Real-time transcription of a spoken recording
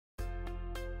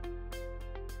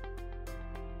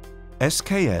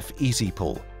SKF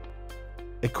EasyPull.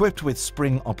 Equipped with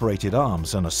spring-operated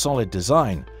arms and a solid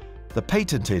design, the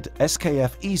patented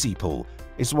SKF EasyPull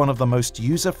is one of the most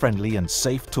user-friendly and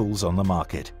safe tools on the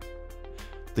market.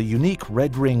 The unique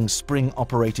red ring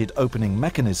spring-operated opening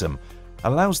mechanism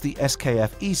allows the SKF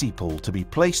EasyPull to be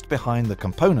placed behind the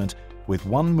component with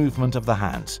one movement of the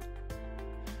hands.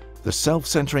 The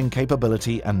self-centering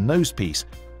capability and nosepiece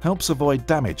helps avoid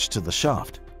damage to the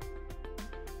shaft.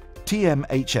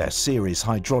 TMHS series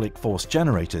hydraulic force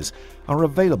generators are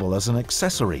available as an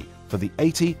accessory for the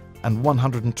 80 and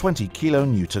 120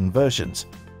 kN versions.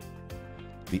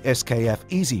 The SKF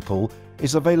EasyPull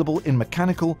is available in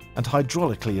mechanical and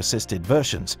hydraulically assisted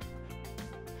versions,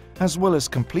 as well as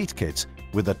complete kits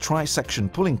with a tri-section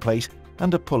pulling plate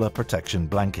and a puller protection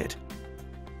blanket.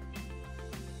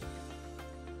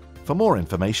 For more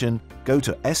information, go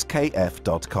to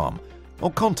skf.com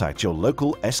or contact your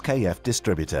local SKF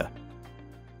distributor.